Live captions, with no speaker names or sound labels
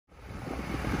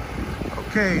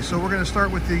Okay, so we're going to start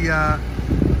with the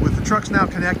trucks now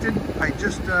connected. I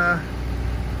just going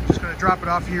to drop it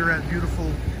off here at beautiful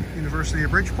University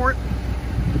of Bridgeport.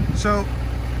 So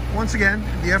once again,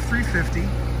 the F-350,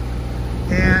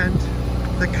 and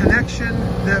the connection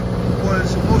that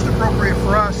was most appropriate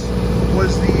for us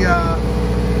was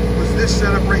this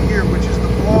setup right here, which is the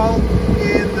ball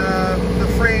in the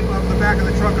frame of the back of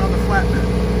the truck on the flatbed,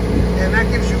 and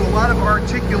that gives you a lot of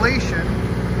articulation.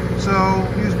 So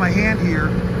use my hand here.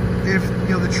 If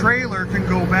the trailer can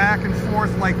go back and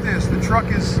forth like this, the truck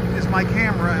is my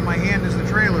camera and my hand is the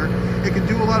trailer. It can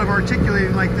do a lot of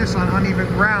articulating like this on uneven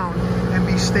ground and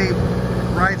be stable.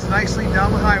 Rides nicely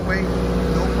down the highway,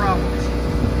 no problems.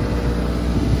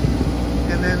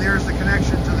 And then there's the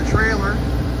connection to the trailer.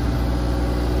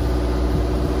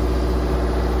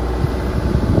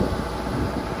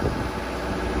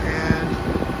 And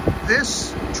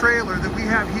this trailer that we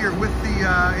have here with the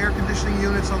air conditioning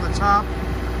units on the top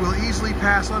will easily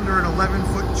pass under an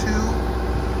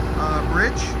 11'2"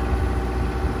 bridge.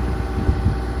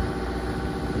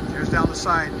 There's down the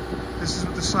side. This is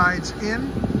with the sides in.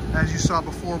 As you saw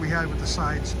before, we had with the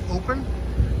sides open.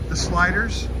 The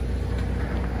sliders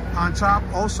on top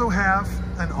also have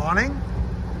an awning,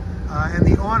 and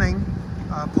the awning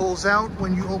pulls out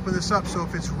when you open this up. So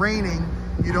if it's raining,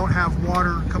 you don't have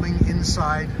water coming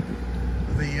inside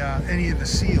any of the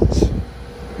seals.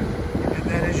 And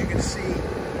then, as you can see,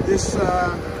 this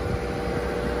on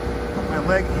my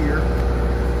leg here,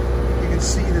 you can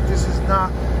see that this is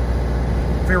not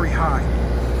very high.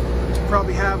 You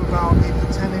probably have about maybe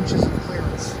 10 inches of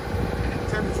clearance,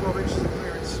 10 to 12 inches of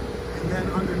clearance. And then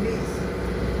underneath,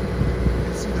 you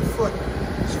can see the foot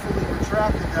is fully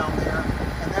retracted down there,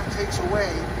 and that takes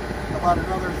away about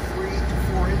another 3 to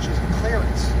 4 inches of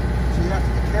clearance. So you have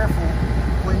to be careful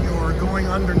when you're going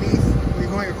underneath, when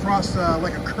you're going across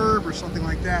like a curb or something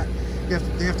like that. They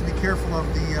have to be careful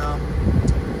of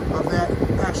that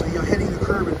actually hitting the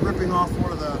curb and ripping off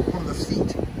one of the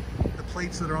feet, the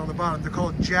plates that are on the bottom. They're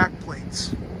called jack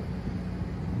plates.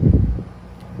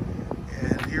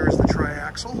 And here's the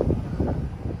triaxle,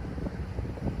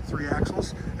 3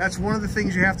 axles. That's one of the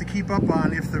things you have to keep up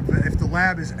on if the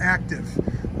lab is active.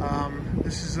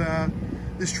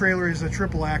 This trailer is a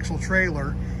triple axle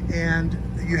trailer, and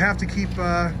you have to keep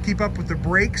up with the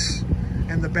brakes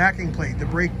and the backing plate. The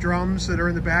brake drums that are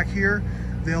in the back here,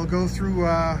 they'll go through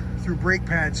brake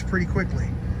pads pretty quickly,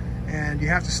 and you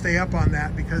have to stay up on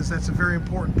that because that's a very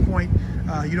important point.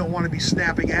 You don't want to be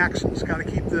snapping axles. Got to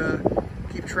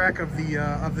keep track of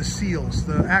the seals,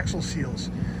 the axle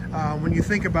seals. When you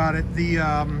think about it,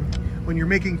 when you're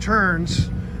making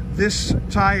turns, this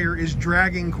tire is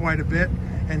dragging quite a bit,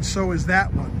 and so is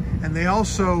that one. And they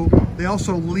also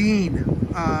lean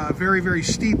very, very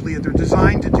steeply, and they're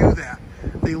designed to do that.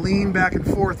 They lean back and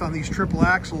forth on these triple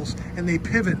axles, and they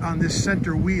pivot on this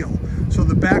center wheel. So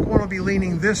the back one will be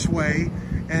leaning this way,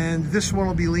 and this one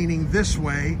will be leaning this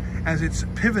way as it's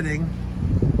pivoting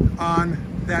on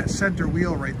that center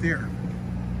wheel right there.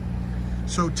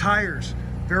 So tires,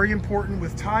 very important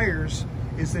with tires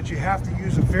is that you have to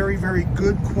use a very, very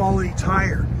good quality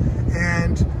tire.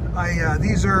 And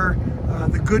these are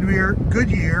the Goodyear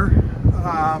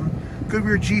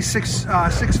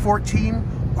G614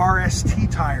 RST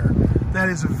tire. That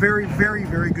is a very, very,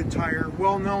 very good tire,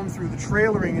 well known through the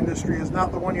trailering industry as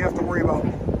not the one you have to worry about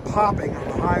popping on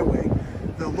the highway.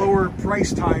 The lower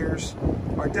price tires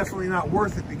are definitely not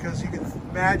worth it, because you can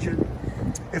imagine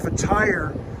if a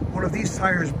tire, one of these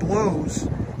tires, blows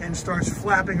and starts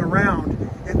flapping around,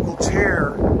 it will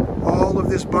tear all of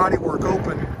this bodywork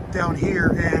open down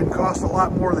here and cost a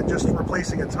lot more than just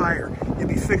replacing a tire. You'd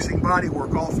be fixing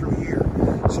bodywork all through here.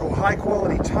 So a high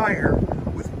quality tire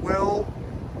with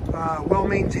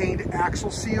well-maintained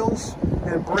axle seals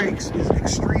and brakes is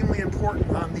extremely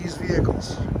important on these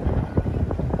vehicles.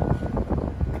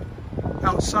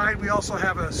 Outside, we also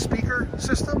have a speaker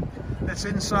system that's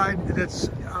inside, that's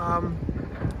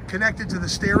connected to the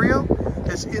stereo.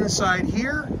 That's inside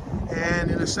here,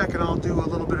 and in a second I'll do a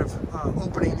little bit of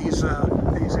opening these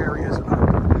areas up.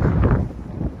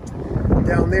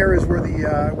 Down there is where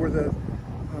the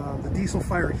diesel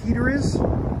fired heater is,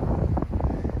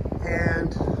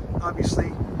 and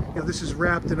obviously, this is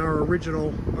wrapped in our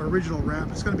original wrap.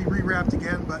 It's going to be rewrapped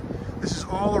again, but this is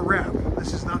all a wrap.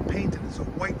 This is not painted. It's a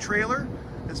white trailer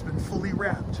that's been fully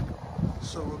wrapped.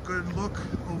 So a good look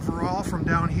overall from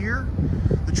down here.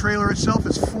 The trailer itself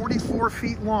is 44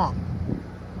 feet long,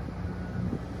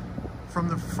 from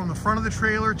the front of the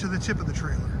trailer to the tip of the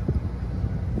trailer.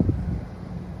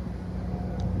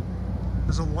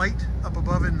 There's a light up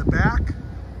above in the back,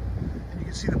 and you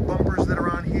can see the bumpers that are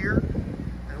on here.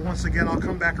 And once again, I'll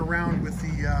come back around with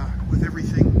the with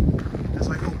everything as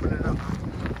I open it up.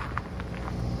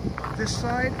 On this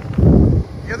side,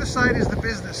 the other side is the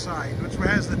business side, which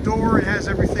has the door. It has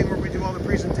everything where we do all the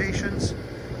presentations.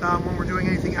 When we're doing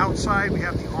anything outside, we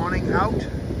have the awning out.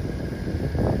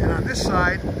 And on this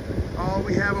side, all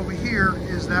we have over here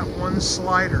is that one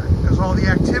slider, because all the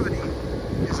activity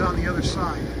is on the other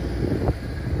side.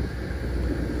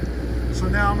 So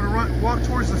now I'm going to walk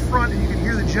towards the front, and you can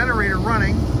hear the generator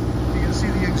running. You can see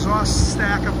the exhaust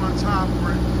stack up on top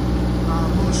where it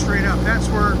blows straight up. That's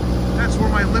where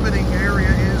my limiting area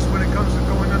is when it comes to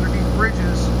going underneath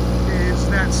bridges, is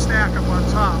that stack up on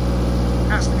top. It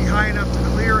has to be high enough to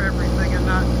clear everything and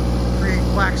not create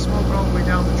black smoke all the way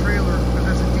down the trailer, because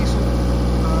that's a diesel.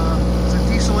 It's a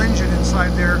diesel engine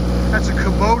inside there. That's a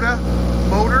Kubota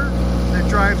motor that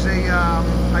drives a,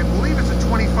 I believe it's a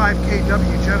 25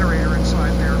 kW generator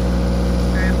inside there.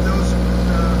 And those,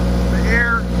 the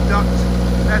air duct,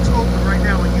 that's open right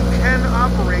now, and you can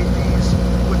operate these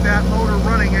with that motor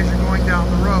running as you're going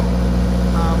down the road.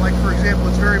 Like for example,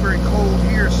 it's very, very cold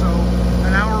here, so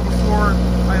an hour before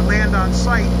I land on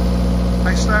site,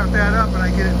 I start that up and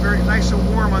I get it very nice and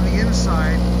warm on the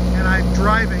inside, and I'm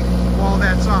driving while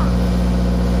that's on.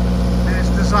 And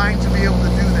it's designed to be able to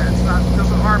do that. It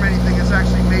doesn't harm anything, it's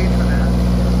actually made for that.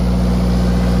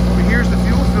 Over here's the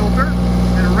fuel filter,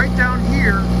 and right down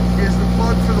here is the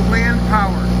plug for the land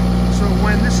power. So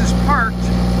when this is parked,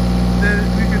 then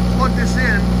you can plug this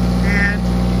in, and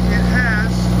it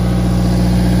has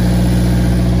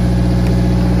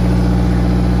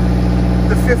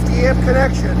the 50 amp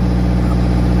connection,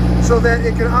 so that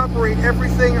it can operate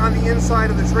everything on the inside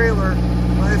of the trailer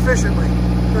efficiently.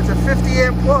 So it's a 50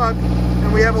 amp plug,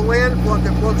 and we have a land plug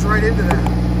that plugs right into that.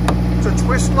 It's a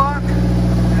twist lock,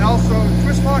 and also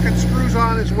twist lock and screws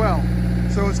on as well,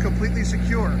 so it's completely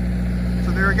secure.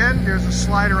 So there again, there's a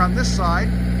slider on this side.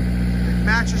 It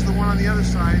matches the one on the other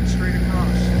side straight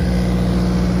across.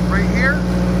 Right here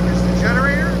is the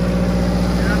generator,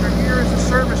 and under here is the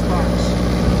service box.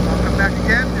 I'll come back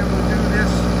again, and we'll do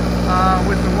this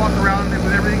with the walk around and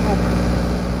with everything open.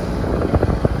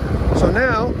 So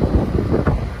now,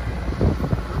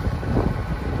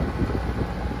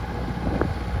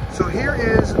 here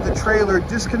is the trailer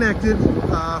disconnected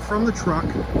from the truck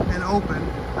and open.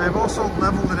 I've also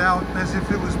leveled it out as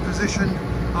if it was positioned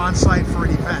on site for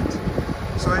an event.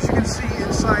 So as you can see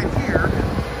inside here,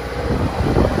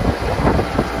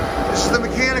 this is the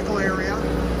mechanical area.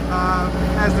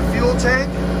 Has the fuel tank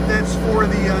that's for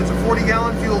the, it's a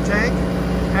 40-gallon fuel tank.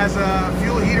 Has a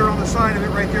fuel heater on the side of it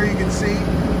right there, you can see.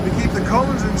 We keep the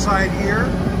cones inside here.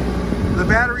 The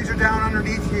batteries are down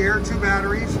underneath here, 2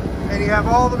 batteries. And you have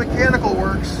all the mechanical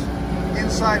works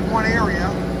inside one area.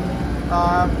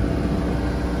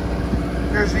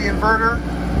 There's the inverter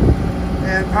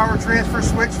and power transfer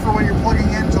switch for when you're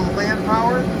plugging into land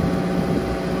power.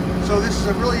 So this is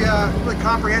a really, really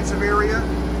comprehensive area.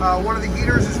 One of the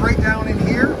heaters is right down in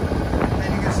here,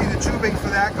 and you can see the tubing for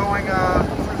that going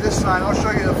through this side. I'll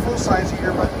show you the full-size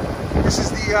heater, but this is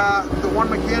the one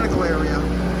mechanical area.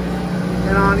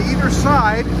 And on either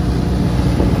side,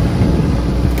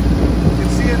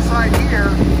 inside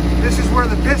here, this is where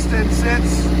the piston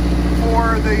sits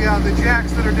for the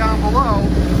jacks that are down below,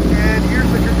 and here's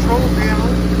the control panel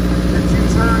that you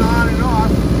turn on and off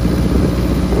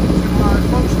to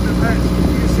function the bed.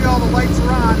 You can see all the lights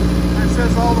are on, and it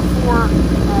says all the 4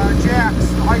 jacks,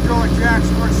 the hydraulic jacks,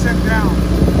 are set down.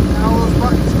 And all those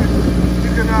buttons,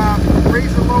 you can raise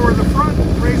and lower the front,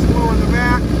 raise and lower the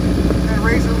back, and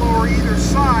raise and lower either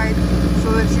side,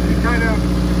 so that you can kind of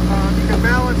you can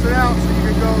balance it out, so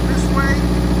you can go this way,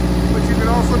 but you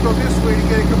can also go this way to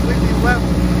get it completely level.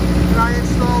 And I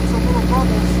installed some little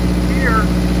bubbles here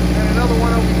and another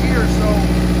one over here, so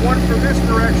one for this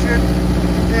direction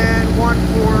and one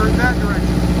for that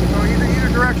direction. So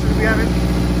either direction we have it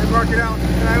and mark it out.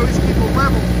 And I always keep it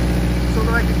level so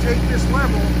that I can take this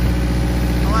level.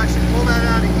 I'll actually pull that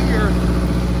out of here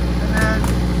and then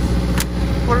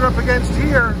put it up against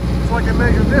here so I can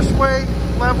measure this way,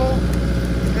 level,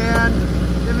 and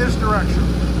in this direction.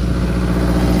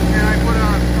 And I put a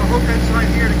hook inside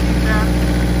here to keep that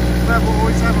level,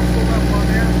 always have a full level on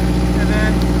there. And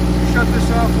then shut this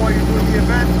off while you're doing the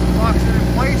event, locks it in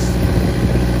place,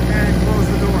 and close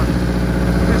the door.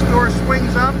 This door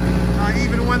swings up,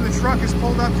 even when the truck is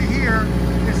pulled up to here.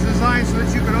 It's designed so that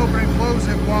you can open and close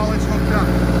it while it's hooked up.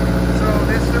 So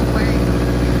this simply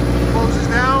closes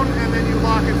down, and then you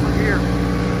lock it from here.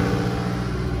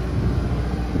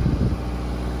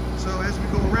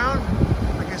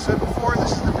 Like I said before,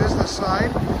 this is the business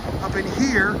side. Up in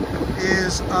here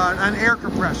is an air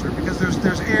compressor, because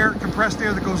there's air, compressed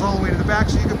air, that goes all the way to the back,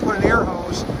 so you can put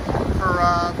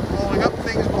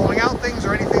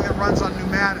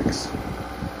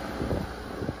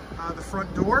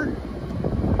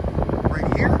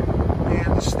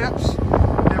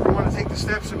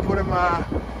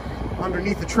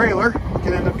underneath the trailer, you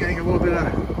can end up getting a little bit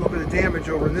of damage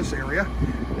over in this area.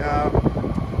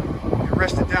 You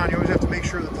rest it down. You always have to make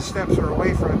sure that the steps are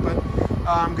away from it,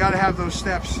 but got to have those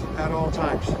steps at all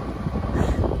times.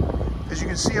 As you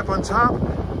can see up on top,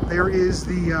 there is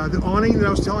the awning that I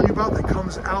was telling you about that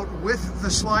comes out with the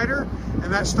slider,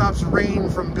 and that stops rain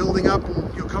from building up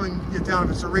and coming down.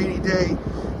 If it's a rainy day,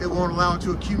 it won't allow it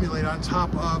to accumulate on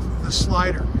top of the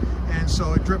slider. And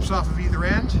so it drips off of either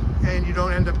end, and you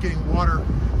don't end up getting water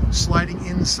sliding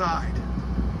inside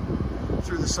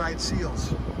through the side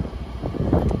seals.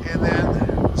 And then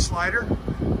the slider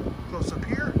goes up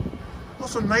here.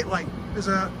 Also night light. There's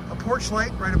a porch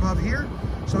light right above here.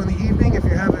 So in the evening, if you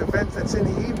have an event that's in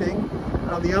the evening,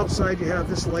 on the outside you have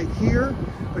this light here,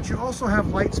 but you also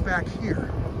have lights back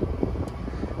here.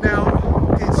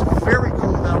 Now, it's very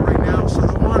cold out right now, so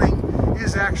the awning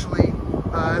is actually,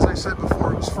 as I said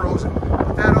before, it was frozen.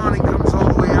 But that awning comes all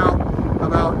the way out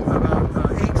about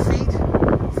 8 feet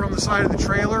from the side of the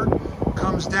trailer,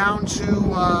 comes down to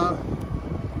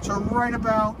right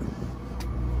about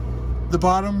the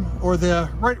bottom, or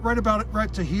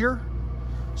right to here.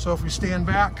 So if we stand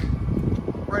back,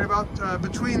 right about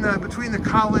between the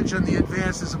college and the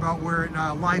advanced is about where it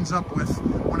lines up with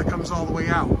when it comes all the way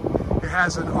out. It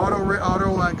has an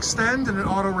auto extend and an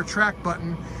auto retract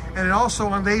button, and it also,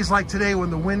 on days like today when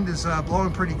the wind is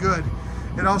blowing pretty good,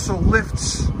 it also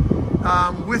lifts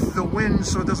with the wind,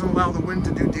 so it doesn't allow the wind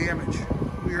to do damage.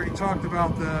 We already talked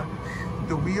about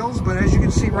the wheels, but as you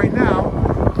can see right now,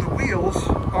 the wheels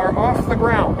are off the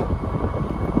ground.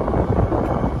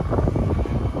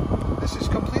 This is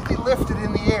completely lifted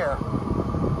in the air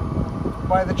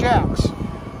by the jacks.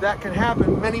 That can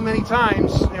happen many, many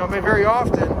times, very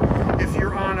often, if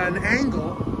you're on an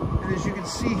angle. And as you can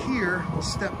see here, we'll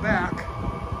step back.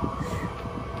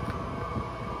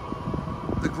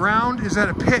 The ground is at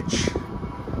a pitch.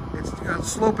 It's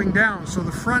sloping down, so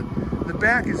the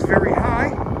back is very high,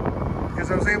 because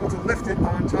I was able to lift it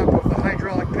on top of the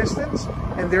hydraulic pistons.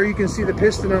 And there you can see the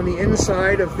piston on the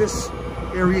inside of this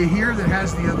area here that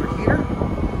has the other heater.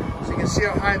 So you can see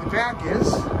how high the back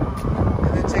is,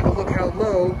 and then take a look how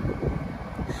low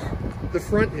the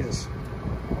front is.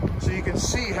 So you can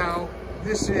see how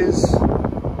this is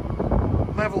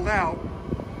leveled out.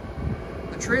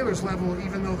 The trailer's level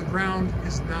even though the ground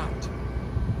is not.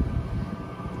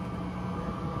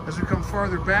 As we come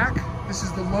farther back, this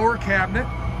is the lower cabinet.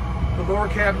 The lower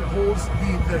cabinet holds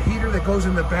the heater that goes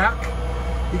in the back.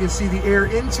 You can see the air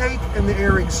intake and the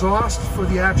air exhaust for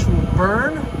the actual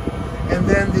burn. And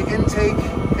then the intake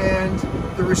and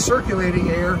the recirculating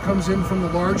air comes in from the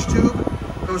large tube,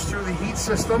 goes through the heat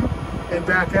system and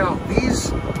back out.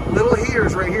 These little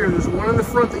heaters right here, there's one in the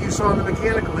front that you saw in the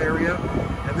mechanical area,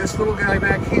 and this little guy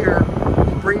back here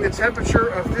will bring the temperature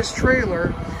of this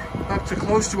trailer up to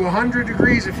close to 100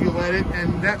 degrees if you let it,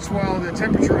 and that's while the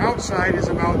temperature outside is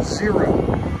about 0.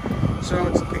 So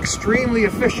it's extremely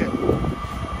efficient.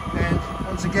 And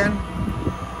once again,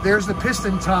 there's the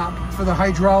piston top for the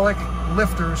hydraulic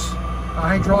lifters,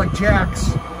 hydraulic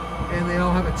jacks, and they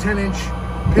all have a 10-inch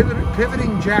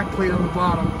pivoting jack plate on the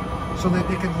bottom, so that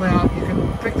you can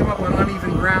pick them up on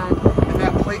uneven ground, and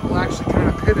that plate will actually kind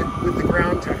of pivot with the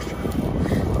ground texture.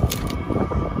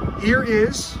 Here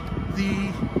is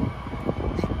the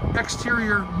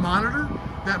exterior monitor.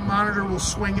 That monitor will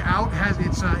swing out.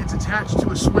 It's attached to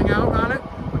a swing out on it.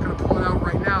 I'm not going to pull it out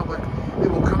right now, but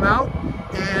it will come out,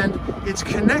 and it's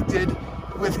connected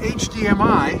with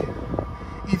HDMI.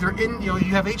 You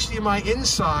have HDMI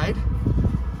inside,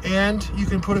 and you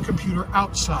can put a computer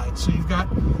outside. So you've got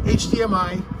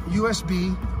HDMI,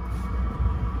 USB.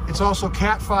 It's also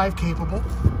Cat 5 capable.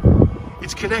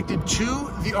 It's connected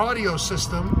to the audio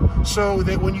system, so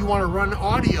that when you want to run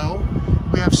audio,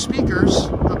 we have speakers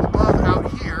up above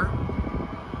out here.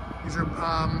 These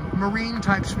are marine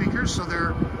type speakers, so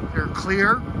they're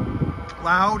clear,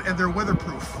 loud, and they're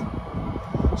weatherproof.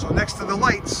 So next to the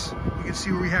lights, you can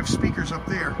see where we have speakers up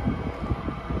there.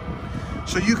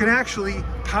 So you can actually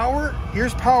power,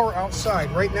 here's power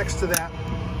outside, right next to that.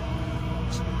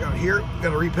 So out here,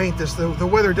 got to repaint this. The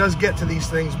weather does get to these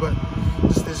things, but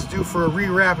this is due for a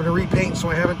rewrap and a repaint, so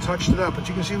I haven't touched it up. But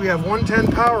you can see we have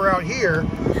 110 power out here.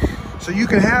 So you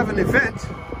can have an event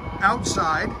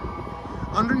outside,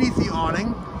 underneath the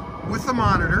awning, with the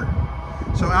monitor.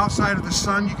 So outside of the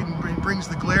sun, brings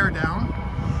the glare down.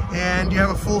 And you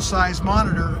have a full-size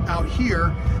monitor out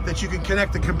here that you can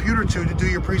connect the computer to do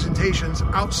your presentations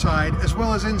outside as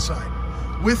well as inside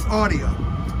with audio.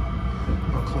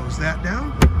 I'll close that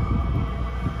down.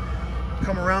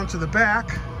 Come around to the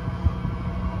back,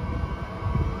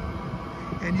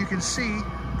 and you can see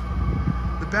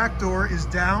the back door is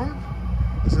down.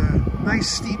 There's a nice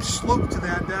steep slope to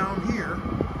that down here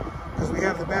because we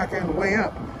have the back end way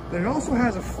up. But it also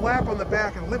has a flap on the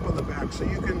back and lip on the back, so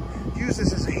you can use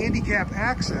this as a handicap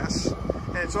access,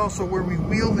 and it's also where we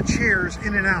wheel the chairs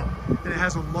in and out. And it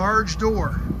has a large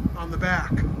door on the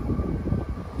back.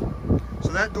 So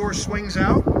that door swings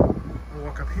out. We'll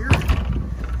walk up here.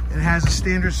 And it has a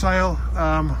standard style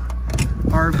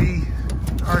RV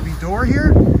door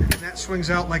here, and that swings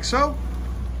out like so.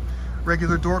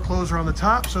 Regular door closer on the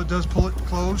top, so it does pull it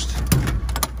closed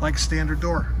like standard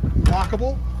door.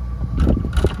 Lockable.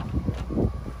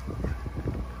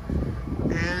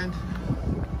 And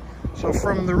so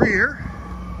from the rear,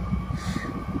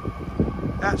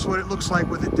 that's what it looks like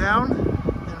with it down,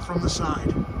 and from the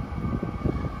side.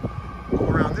 Go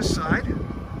around this side.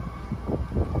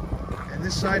 And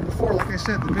this side before, like I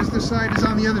said, the business side is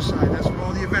on the other side. That's for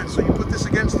all the events. So you put this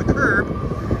against the curb,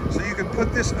 so you can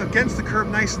put this against the curb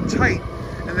nice and tight,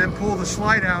 and then pull the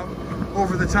slide out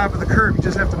over the top of the curb. You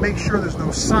just have to make sure there's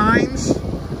no signs,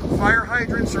 fire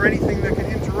hydrants, or anything that can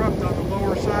interrupt on the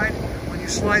lower side. When you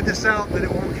slide this out, that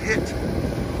it won't hit.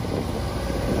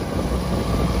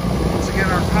 Once again,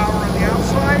 our power on the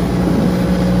outside.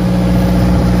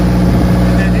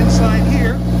 And then inside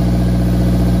here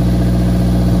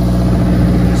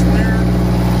is where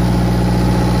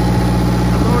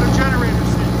the motor generator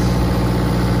sits.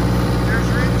 There's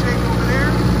your intake over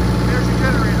there. There's your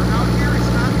generator. Out here,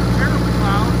 it's not terribly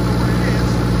loud for what it is,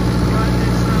 but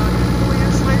it's fully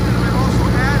insulated, and I've also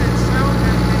added sound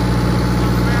deadening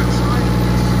on the back side of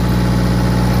this.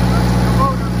 That's the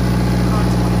motor,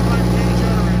 25K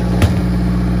generator.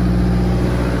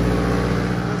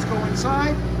 Let's go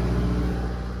inside.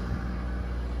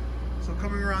 So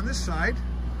coming around this side,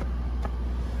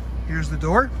 here's the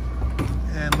door,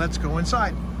 and let's go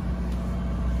inside.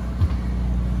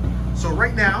 So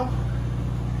right now,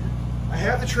 I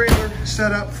have the trailer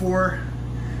set up for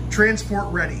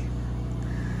transport ready,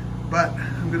 but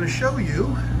I'm going to show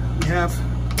you, we have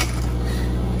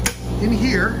in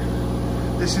here,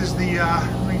 this is the,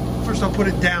 first I'll put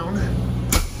it down,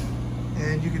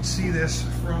 and you can see this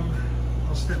from,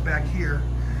 I'll step back here.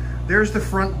 There's the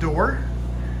front door,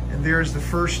 and there's the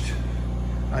first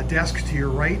desk to your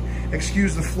right.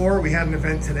 Excuse the floor, we had an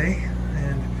event today,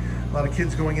 and a lot of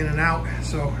kids going in and out,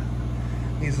 so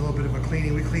needs a little bit of a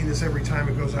cleaning. We clean this every time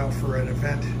it goes out for an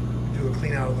event. Do a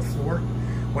clean out of the floor,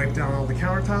 wipe down all the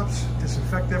countertops,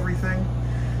 disinfect everything.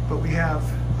 But we have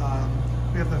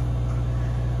the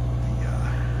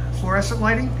fluorescent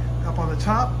lighting up on the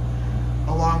top,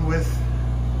 along with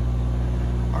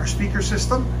our speaker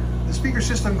system. The speaker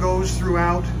system goes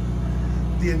throughout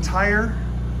the entire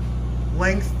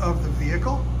length of the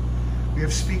vehicle. We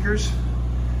have speakers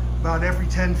about every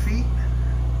 10 feet,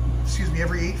 excuse me,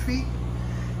 every 8 feet.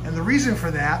 And the reason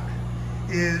for that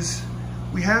is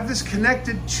we have this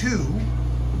connected to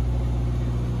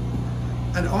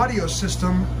an audio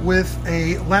system with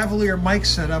a lavalier mic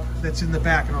setup that's in the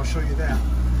back, and I'll show you that.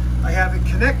 I have it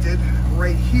connected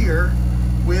right here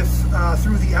with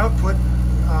through the output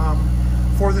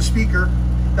for the speaker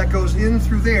that goes in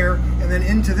through there and then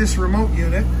into this remote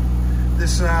unit.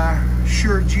 This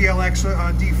Shure GLX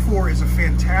D4 is a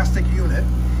fantastic unit.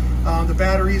 The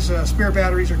batteries, spare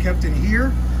batteries are kept in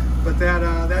here, but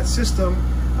that system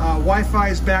Wi-Fi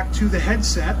is back to the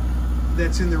headset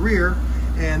that's in the rear,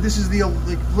 and this is the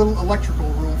little electrical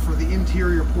room for the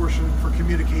interior portion for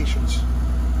communications.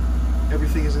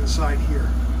 Everything is inside here.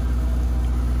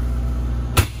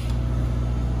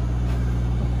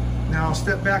 Now I'll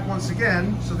step back once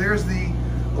again. So there's the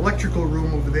electrical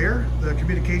room over there, the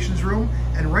communications room,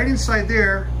 and right inside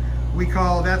there we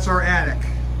call, that's our attic.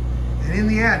 And in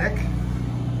the attic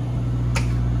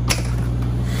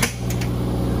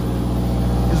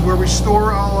is where we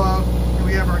store all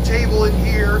we have our table in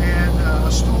here and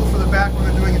a stool for the back when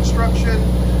we're doing instruction.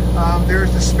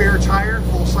 There's the spare tire,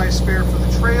 full-size spare for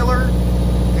the trailer,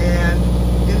 and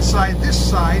inside this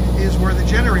side is where the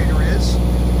generator is.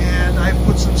 And I've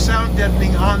put some sound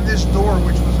deadening on this door,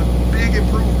 which was a big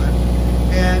improvement.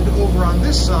 And over on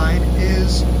this side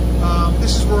is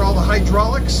this is where all the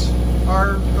hydraulics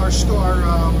are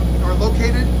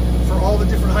located for all the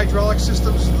different hydraulic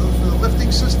systems, for the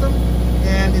lifting system.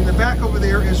 And in the back over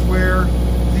there is where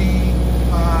the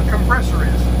compressor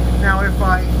is. Now if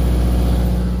I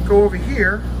go over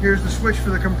here, here's the switch for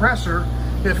the compressor.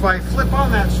 If I flip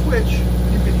on that switch,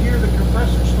 you can hear the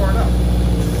compressor start up.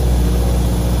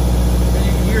 And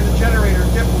you can hear the generator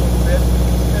dip a little bit,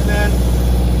 and then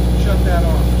shut that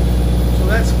off. So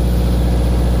that's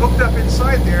hooked up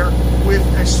inside there with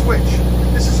a switch.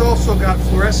 This has also got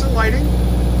fluorescent lighting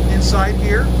inside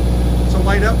here to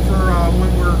light up for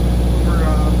when we're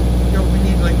we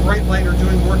need like bright light or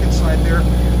doing work inside there.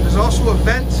 There's also a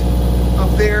vent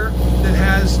up there that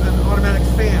has an automatic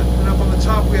fan, and up on the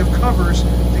top we have covers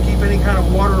to keep any kind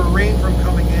of water or rain from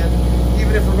coming in.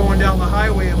 Even if we're going down the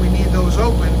highway and we need those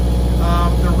open,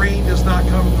 the rain does not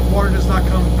come, the water does not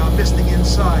come misting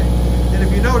inside. And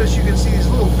if you notice, you can see these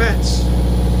little vents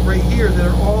right here that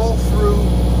are all through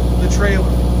the trailer,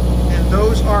 and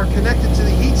those are connected to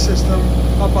the heat system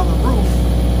up on the roof,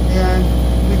 and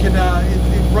we can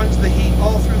it runs the heat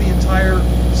all through the entire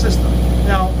system.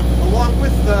 Now, along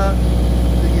with the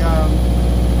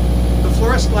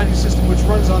fluorescent lighting system, which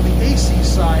runs on the AC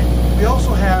side, we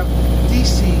also have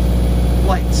DC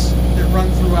lights that run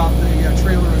throughout the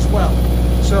trailer as well.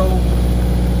 So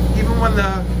even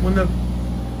when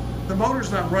the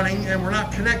motor's not running and we're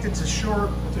not connected to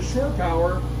shore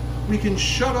power, we can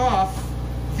shut off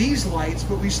these lights,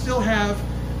 but we still have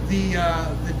the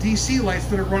DC lights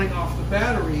that are running off the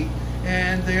battery,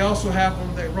 and they also have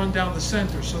them that run down the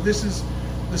center. So this is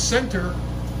the center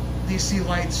DC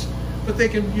lights, but they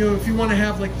can, if you want to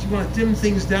have, like, if you want to dim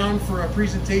things down for a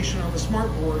presentation on the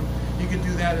smart board, you can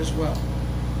do that as well.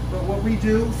 But what we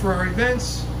do for our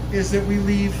events is that we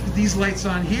leave these lights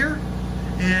on here,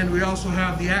 and we also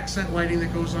have the accent lighting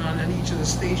that goes on each of the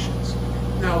stations.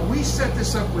 Now, we set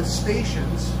this up with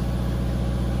stations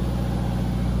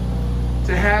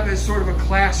to have as sort of a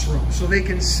classroom, so they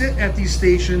can sit at these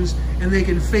stations and they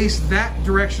can face that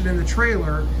direction in the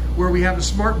trailer where we have the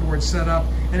smart board set up,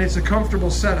 and it's a comfortable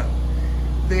setup.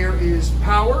 There is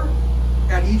power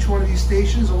at each one of these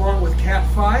stations, along with Cat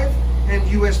 5 and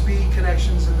USB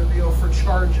connections in the deal for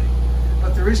charging.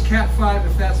 But there is Cat 5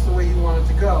 if that's the way you want it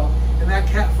to go, and that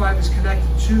Cat 5 is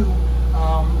connected to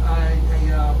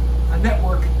a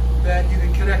network that you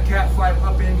can connect Cat 5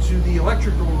 up into the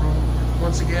electrical room,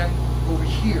 once again, over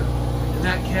here. And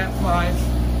that Cat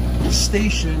 5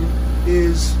 station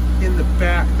is in the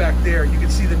back there. You can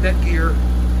see the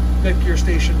Netgear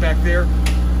station back there.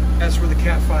 That's where the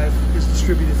Cat 5 is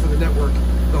distributed for the network,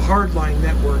 the hardline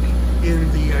network in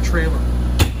the trailer.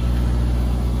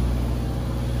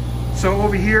 So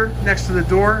over here, next to the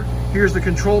door, here's the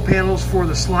control panels for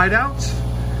the slide outs.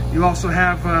 You also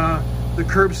have the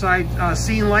curbside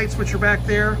scene lights, which are back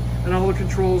there, and all the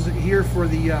controls here for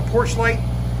the porch light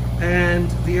and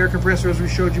the air compressor, as we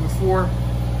showed you before.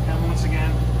 And once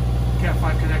again, Cat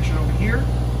 5 connection over here.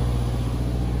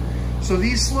 So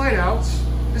these slide outs,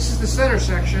 this is the center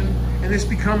section, and this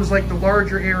becomes like the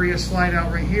larger area slide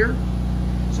out right here.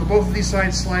 So both of these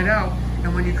sides slide out,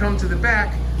 and when you come to the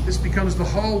back, this becomes the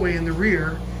hallway in the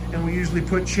rear, and we usually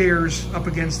put chairs up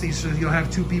against these, so you'll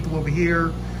have 2 people over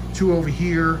here, 2 over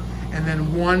here, and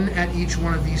then 1 at each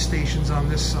one of these stations on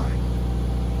this side.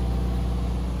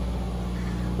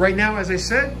 Right now, as I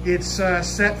said, it's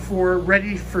set for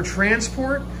ready for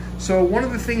transport. So one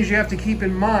of the things you have to keep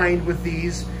in mind with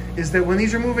these is that when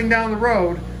these are moving down the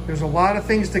road, there's a lot of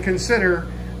things to consider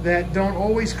that don't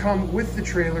always come with the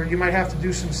trailer. You might have to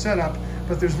do some setup,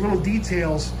 but there's little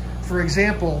details. For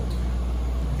example,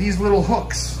 these little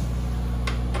hooks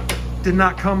did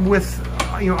not come with,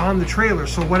 on the trailer.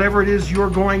 So whatever it is you're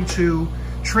going to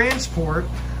transport,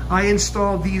 I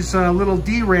installed these little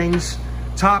D-rings,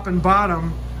 top and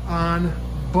bottom, on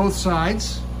both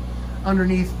sides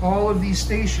underneath all of these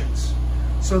stations,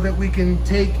 so that we can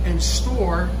take and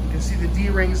store. You can see the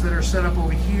D-rings that are set up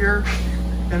over here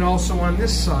and also on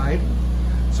this side,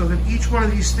 so that each one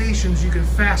of these stations you can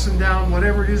fasten down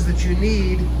whatever it is that you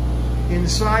need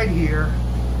inside here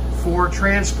for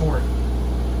transport.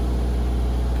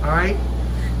 All right,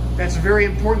 that's a very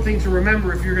important thing to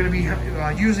remember if you're going to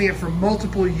be using it for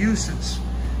multiple uses.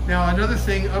 Now, another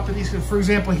thing up in these, for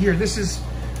example, here, this is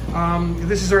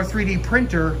our 3D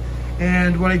printer,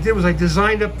 and what I did was I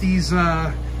designed up these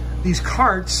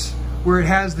carts where it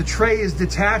has the tray is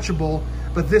detachable,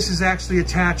 but this is actually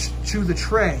attached to the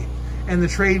tray, and the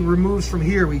tray removes from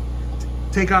here. We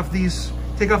take off these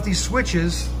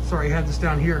switches. Sorry, I had this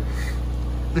down here.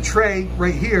 The tray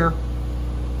right here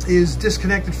is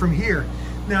disconnected from here.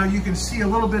 Now you can see a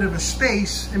little bit of a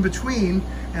space in between,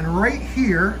 and right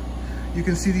here you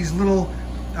can see these little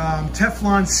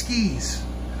Teflon skis.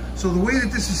 So the way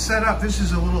that this is set up, this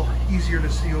is a little easier to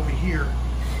see over here.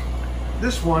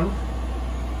 This one,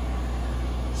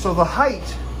 so the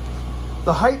height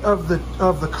of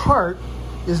the cart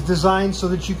is designed so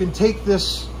that you can take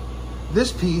this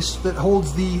piece that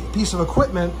holds the piece of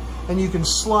equipment, and you can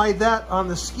slide that on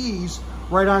the skis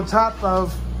right on top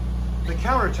of the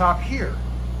countertop here.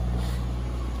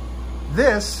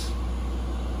 This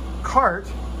cart,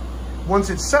 once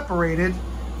it's separated,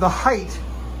 the height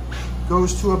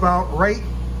goes to about right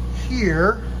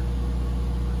here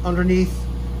underneath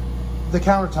the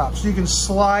countertop. So you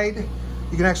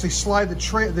can actually slide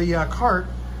the cart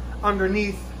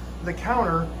underneath the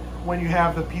counter when you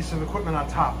have the piece of equipment on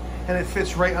top, and it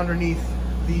fits right underneath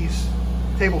these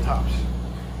tabletops.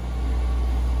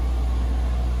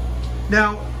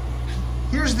 Now,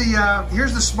 here's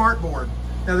the smart board.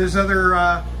 Now here's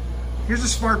the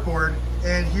smart board,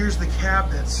 and here's the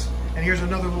cabinets, and here's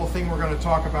another little thing we're going to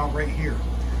talk about right here.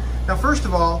 Now, first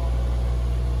of all,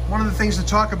 one of the things to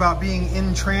talk about being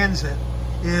in transit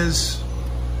is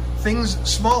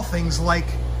small things like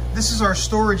this is our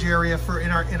storage area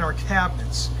in our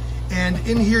cabinets, and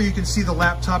in here you can see the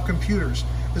laptop computers.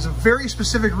 There's a very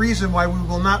specific reason why we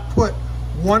will not put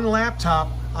one laptop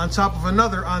on top of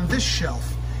another on this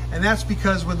shelf, and that's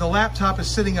because when the laptop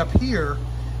is sitting up here,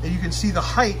 you can see the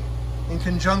height in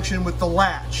conjunction with the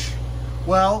latch.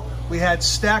 Well, we had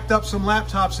stacked up some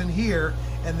laptops in here,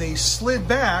 and they slid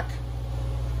back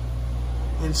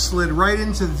and slid right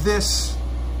into this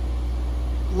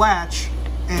latch,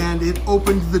 and it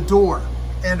opened the door,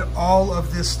 and all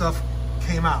of this stuff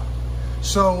came out.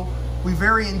 So we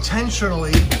very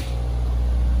intentionally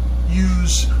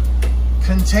use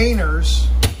containers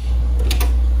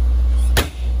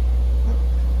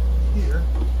here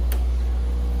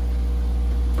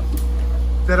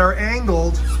that are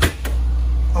angled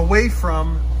away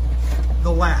from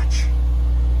the latch.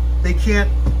 They can't,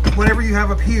 whatever you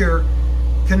have up here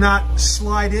cannot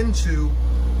slide into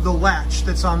the latch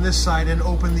that's on this side and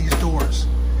open these doors,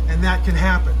 and that can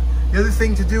happen. The other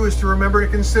thing to do is to remember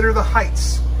to consider the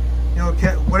heights. You know,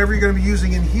 whatever you're going to be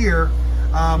using in here,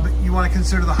 you want to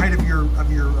consider the height of your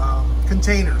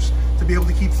containers to be able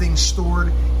to keep things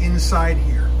stored inside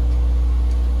here.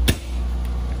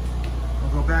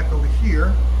 I'll go back over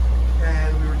here,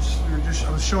 and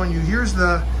I was showing you. Here's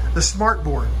the smart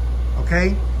board.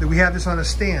 Okay, that we have this on a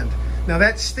stand. Now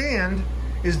that stand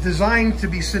is designed to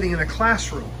be sitting in a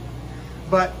classroom,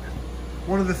 but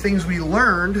one of the things we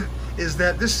learned is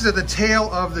that this is at the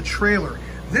tail of the trailer.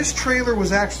 This trailer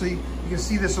was actually, you can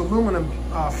see this aluminum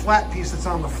flat piece that's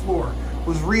on the floor,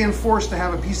 was reinforced to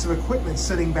have a piece of equipment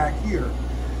sitting back here.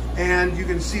 And you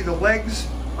can see the legs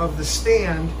of the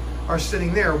stand are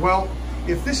sitting there. Well,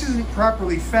 if this isn't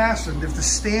properly fastened, if the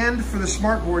stand for the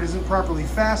smart board isn't properly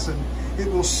fastened, it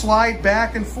will slide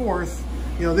back and forth,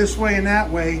 you know, this way and that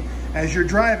way as you're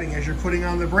driving, as you're putting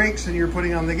on the brakes and you're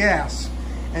putting on the gas.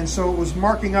 And so it was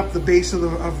marking up the base of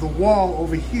the wall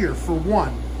over here, for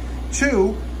one.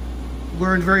 Two,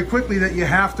 learned very quickly that you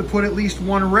have to put at least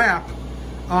one wrap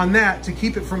on that to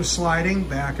keep it from sliding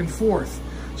back and forth.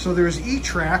 So there's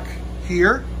E-track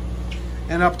here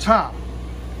and up top.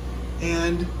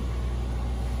 And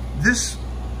this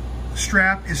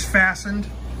strap is fastened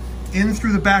in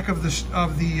through the back of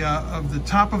the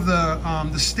top of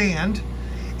the stand,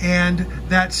 and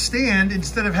that stand,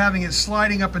 instead of having it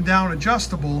sliding up and down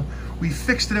adjustable, we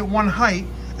fixed it at one height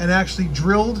and actually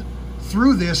drilled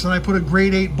through this, and I put a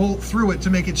grade 8 bolt through it to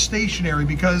make it stationary,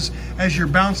 because as you're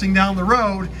bouncing down the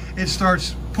road, it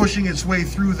starts pushing its way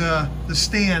through the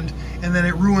stand, and then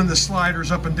it ruined the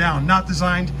sliders up and down. Not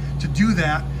designed to do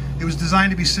that. It was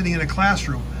designed to be sitting in a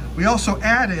classroom. We also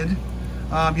added, you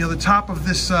know, the top of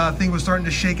this thing was starting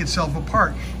to shake itself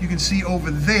apart. You can see over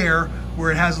there where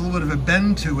it has a little bit of a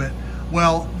bend to it.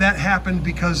 Well, that happened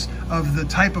because of the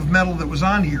type of metal that was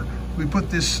on here. We put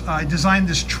this, I designed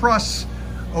this truss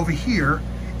over here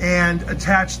and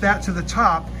attached that to the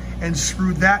top and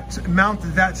screwed that,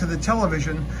 mounted that to the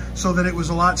television so that it was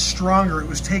a lot stronger. It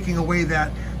was taking away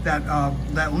that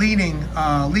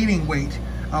leaning weight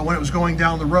when it was going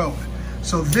down the road.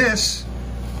 So this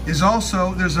is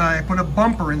also, I put a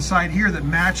bumper inside here that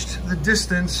matched the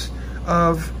distance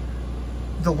of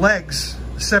the legs,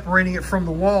 separating it from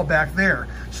the wall back there,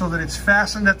 so that it's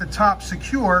fastened at the top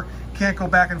secure, can't go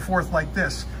back and forth like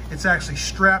this. It's actually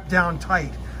strapped down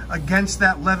tight against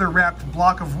that leather wrapped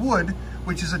block of wood,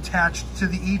 which is attached to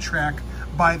the E-track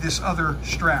by this other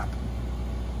strap.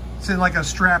 It's in like a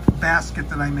strap basket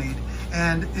that I made,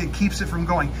 and it keeps it from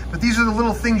going. But these are the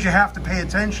little things you have to pay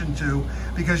attention to,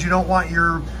 because you don't want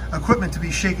your equipment to be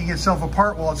shaking itself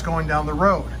apart while it's going down the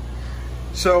road.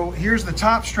 So here's the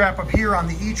top strap up here on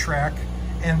the E-track,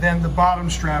 and then the bottom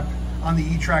strap on the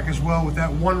E-track as well, with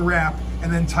that one wrap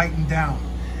and then tightened down.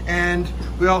 And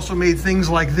we also made things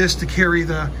like this to carry you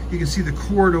can see the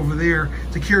cord over there,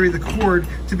 to carry the cord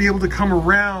to be able to come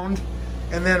around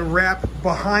and then wrap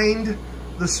behind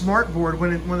the smart board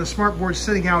when the smart board's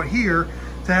sitting out here,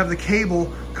 to have the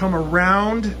cable come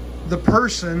around the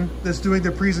person that's doing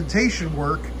the presentation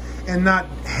work and not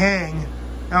hang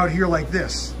out here like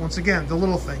this. Once again, the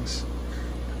little things.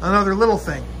 Another little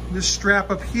thing, this strap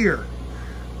up here.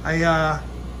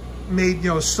 made,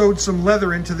 sewed some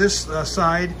leather into this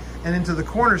side and into the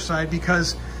corner side,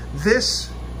 because this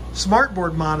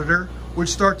smartboard monitor would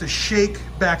start to shake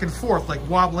back and forth, like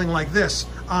wobbling like this,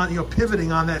 on,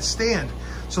 pivoting on that stand.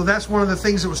 So that's one of the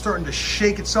things that was starting to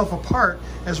shake itself apart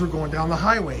as we're going down the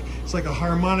highway. It's like a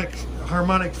harmonic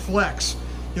flex,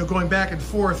 going back and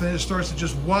forth, and it starts to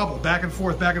just wobble back and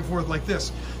forth like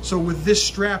this. So with this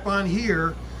strap on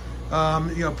here,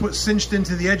 cinched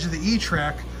into the edge of the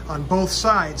E-track on both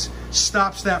sides,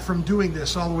 stops that from doing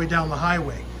this all the way down the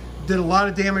highway. Did a lot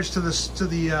of damage to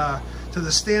the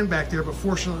stand back there, but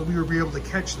fortunately we were able to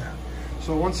catch that.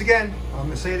 So once again, I'm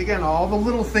gonna say it again, all the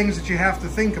little things that you have to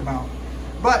think about.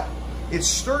 But it's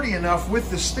sturdy enough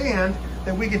with the stand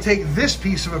that we can take this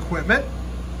piece of equipment,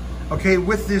 okay,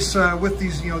 with this, with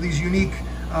these, these unique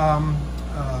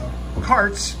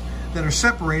carts that are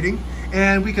separating,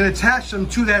 and we can attach them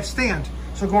to that stand.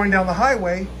 So going down the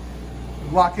highway,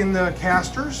 lock in the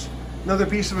casters, another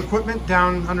piece of equipment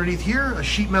down underneath here, a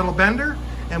sheet metal bender,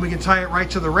 and we can tie it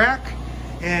right to the rack.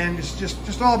 And it's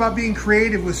just all about being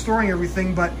creative with storing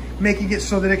everything, but making it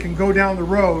so that it can go down the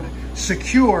road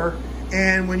secure.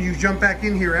 And when you jump back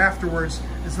in here afterwards,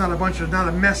 it's not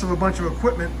a mess of a bunch of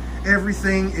equipment.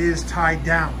 Everything is tied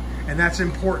down, and that's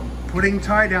important. Putting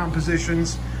tie down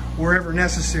positions wherever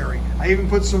necessary. I even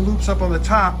put some loops up on the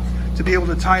top to be able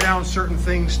to tie down certain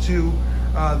things to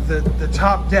the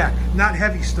top deck. Not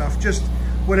heavy stuff, just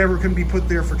whatever can be put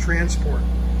there for transport.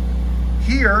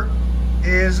 Here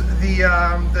is the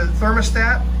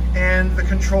thermostat and the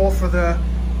control for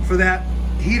that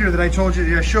heater that I showed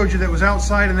you that was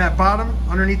outside in that bottom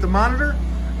underneath the monitor.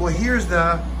 Well, here's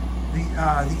the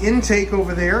intake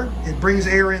over there. It brings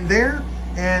air in there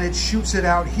and it shoots it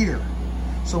out here.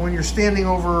 So when you're standing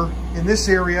over in this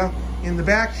area in the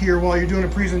back here while you're doing a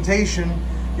presentation,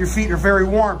 your feet are very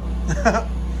warm.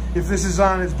 If this is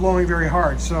on, it's blowing very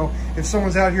hard. So if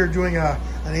someone's out here doing an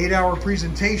 8-hour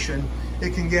presentation,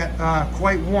 it can get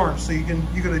quite warm. So you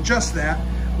can adjust that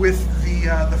with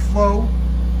the flow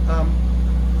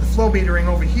metering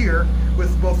over here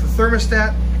with both the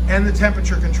thermostat and the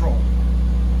temperature control.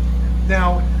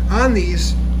 Now on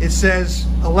these, it says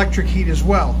electric heat as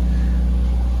well.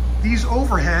 These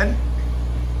overhead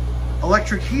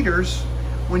electric heaters,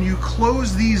 when you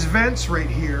close these vents right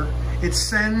here, it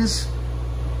sends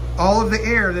all of the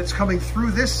air that's coming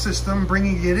through this system,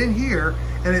 bringing it in here,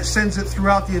 and it sends it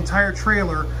throughout the entire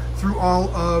trailer through all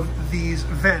of these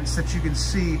vents that you can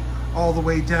see all the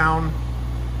way down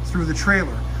through the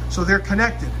trailer. So they're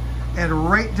connected. And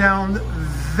right down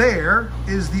there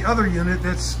is the other unit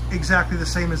that's exactly the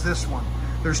same as this one.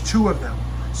 There's two of them.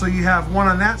 So you have one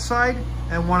on that side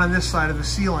and one on this side of the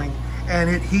ceiling, and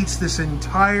it heats this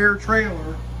entire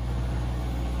trailer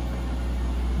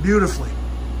beautifully,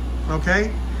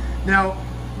 okay? Now,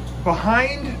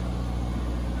 behind,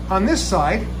 on this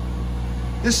side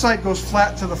goes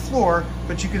flat to the floor,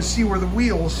 but you can see where the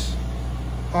wheels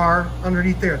are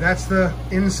underneath there. That's the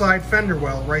inside fender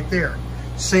well right there.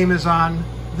 Same as on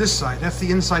this side, that's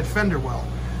the inside fender well.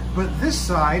 But this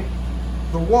side,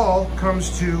 the wall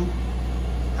comes to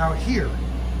out here.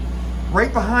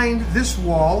 Right behind this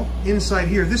wall, inside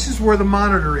here, this is where the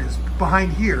monitor is,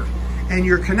 behind here. And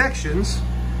your connections,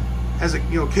 as a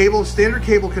standard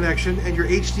cable connection, and your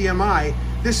HDMI,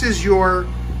 this is your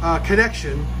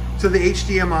connection to the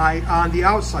HDMI on the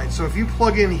outside. So if you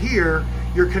plug in here,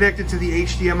 you're connected to the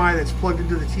HDMI that's plugged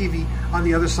into the TV on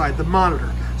the other side, the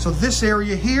monitor. So this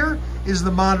area here is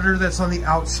the monitor that's on the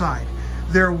outside.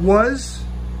 There was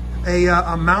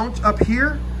a mount up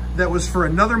here that was for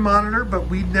another monitor, but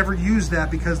we never used that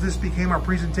because this became our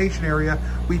presentation area.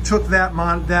 We took that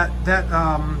mount out,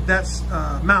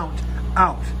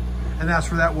 and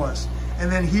that's where that was.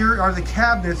 And then here are the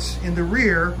cabinets in the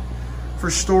rear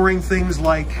for storing things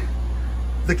like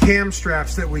the cam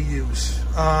straps that we use,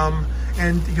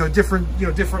 and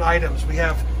different items. We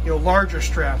have larger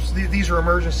straps. These are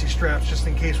emergency straps just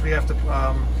in case we have to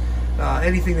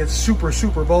anything that's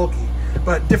super bulky.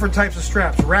 But different types of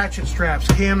straps, ratchet straps,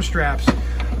 cam straps,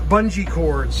 bungee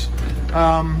cords.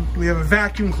 We have a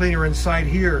vacuum cleaner inside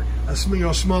here, a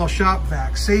small shop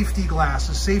vac, safety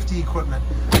glasses, safety equipment,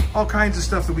 all kinds of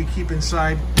stuff that we keep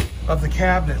inside of the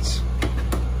cabinets.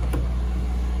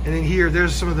 And then here,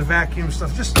 there's some of the vacuum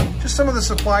stuff, just some of the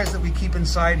supplies that we keep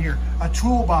inside here. A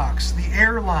toolbox, the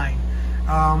airline,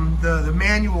 the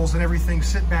manuals and everything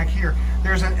sit back here.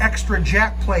 There's an extra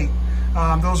jack plate.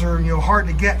 Those are hard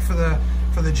to get for the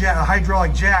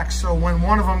hydraulic jacks. So when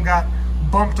one of them got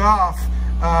bumped off,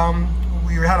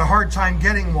 we had a hard time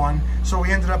getting one. So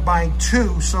we ended up buying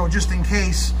two. So just in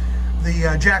case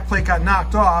the jack plate got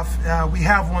knocked off, we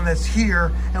have one that's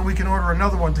here, and we can order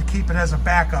another one to keep it as a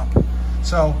backup.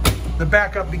 So the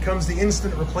backup becomes the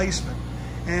instant replacement.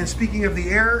 And speaking of the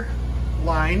air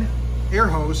line, air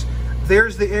hose,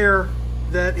 there's the air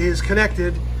that is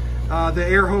connected. The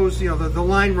air hose, you know, the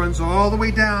line runs all the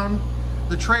way down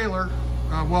the trailer,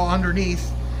 well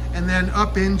underneath, and then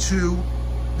up into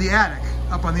the attic,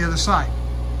 up on the other side.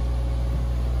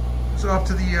 So up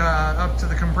to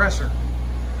the compressor.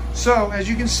 So as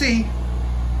you can see,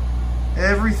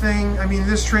 everything, I mean,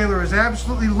 this trailer is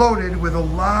absolutely loaded with a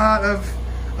lot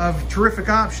of terrific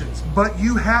options, but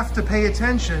you have to pay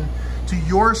attention to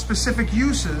your specific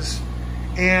uses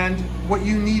and what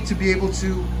you need to be able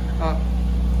to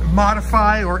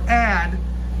modify or add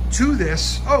to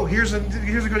this. Oh, here's a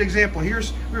good example. We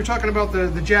were talking about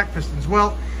the jack pistons.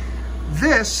 Well,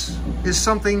 this is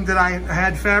something that I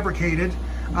had fabricated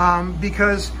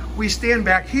because we stand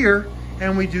back here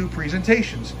and we do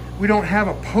presentations. We don't have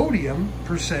a podium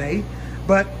per se,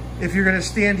 but if you're gonna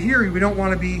stand here, we don't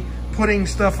wanna be putting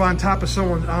stuff on top of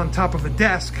someone, on top of a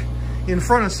desk in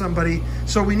front of somebody.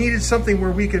 So we needed something where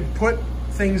we could put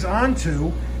things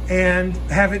onto and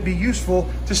have it be useful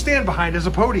to stand behind as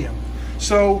a podium.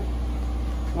 So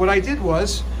what I did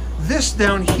was, this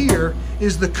down here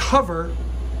is the cover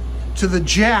to the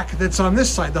jack that's on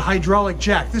this side, the hydraulic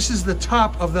jack. This is the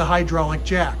top of the hydraulic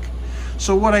jack.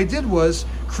 So what I did was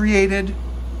created,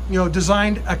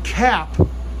 designed a cap,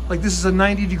 like this is a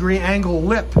 90-degree angle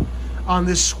lip on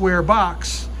this square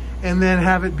box, and then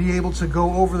have it be able to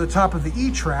go over the top of the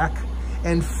E-track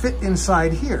and fit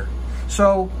inside here.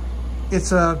 So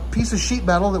it's a piece of sheet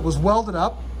metal that was welded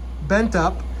up, bent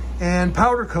up, and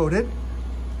powder coated,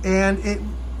 and it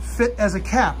fit as a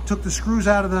cap. Took the screws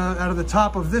out of the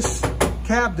top of this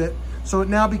cabinet, so it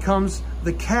now becomes,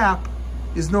 the cap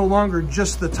is no longer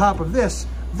just the top of this.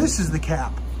 This is the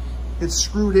cap. It's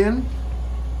screwed in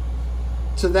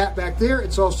to that back there.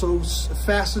 It's also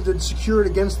fastened and secured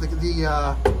against the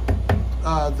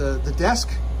desk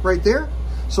right there.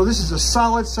 So this is a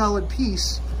solid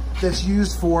piece that's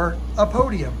used for a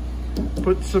podium.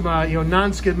 Put some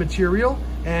non-skid material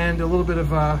and a little bit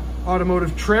of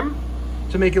automotive trim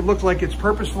to make it look like it's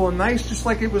purposeful and nice, just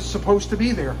like it was supposed to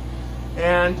be there.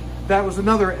 And that was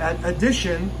another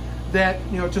addition that,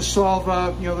 to solve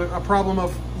a problem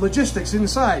of logistics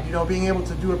inside, being able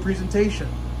to do a presentation.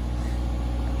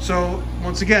 So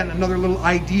once again, another little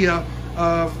idea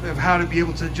of how to be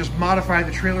able to just modify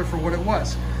the trailer for what it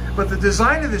was. But the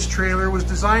design of this trailer was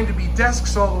designed to be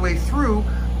desks all the way through,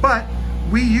 but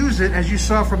we use it, as you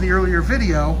saw from the earlier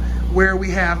video, where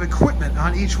we have equipment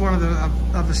on each one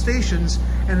of the stations.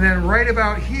 And then right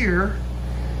about here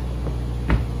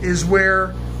is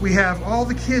where we have all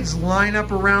the kids line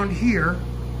up around here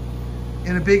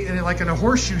in a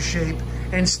horseshoe shape,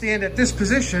 and stand at this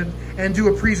position and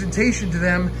do a presentation to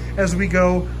them as we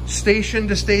go station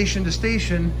to station to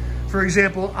station. For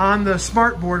example, on the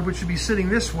smart board, which should be sitting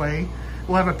this way,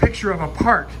 we'll have a picture of a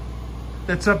part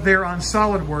that's up there on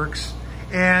SolidWorks.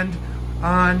 And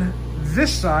on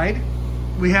this side,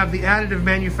 we have the additive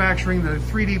manufacturing, the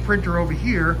 3D printer over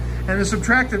here, and the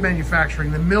subtractive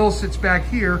manufacturing. The mill sits back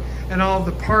here, and all of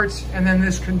the parts, and then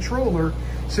this controller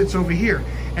sits over here.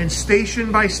 And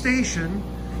station by station,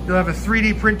 you'll have a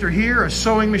 3D printer here, a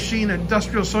sewing machine, an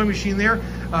industrial sewing machine there,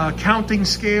 a counting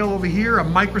scale over here, a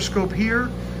microscope here,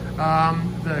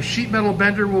 the sheet metal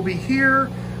bender will be here,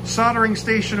 soldering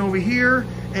station over here,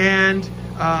 and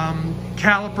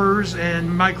calipers and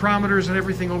micrometers and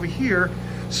everything over here.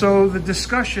 So the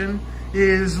discussion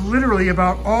is literally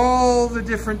about all the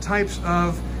different types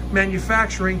of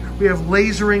manufacturing. We have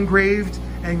laser engraved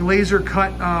and laser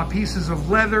cut pieces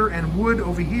of leather and wood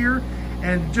over here,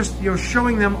 and just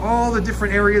showing them all the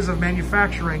different areas of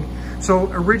manufacturing.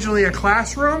 So originally a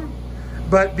classroom,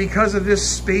 but because of this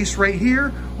space right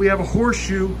here, we have a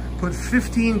horseshoe, put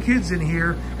 15 kids in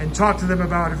here and talk to them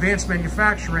about advanced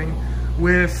manufacturing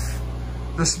with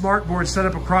the smart board set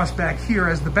up across back here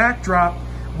as the backdrop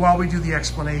while we do the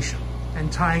explanation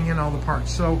and tying in all the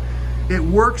parts. So it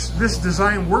works, this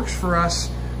design works for us,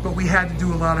 but we had to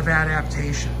do a lot of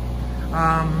adaptation.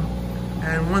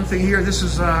 And one thing here, this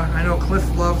is, I know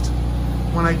Cliff loved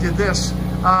when I did this.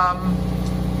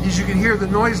 As you can hear the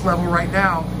noise level right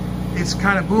now, it's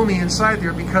kind of boomy inside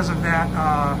there because of that,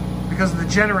 because of the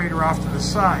generator off to the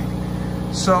side.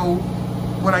 So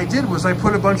what I did was I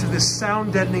put a bunch of this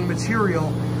sound deadening material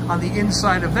on the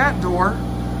inside of that door,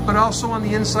 but also on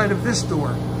the inside of this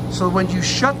door. So when you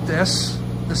shut this,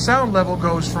 the sound level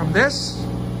goes from this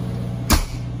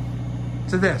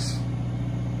to this,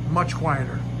 much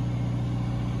quieter.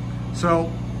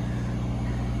 So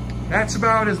That's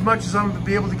about as much as I'm going to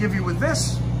be able to give you with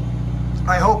this.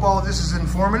 I hope all of this is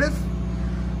informative,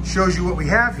 shows you what we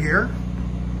have here.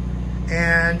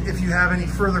 And if you have any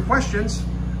further questions,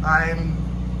 I'm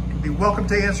be welcome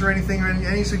to answer anything,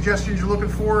 any suggestions you're looking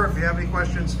for. If you have any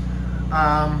questions,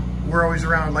 we're always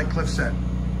around, like Cliff said.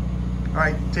 All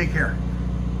right, take care.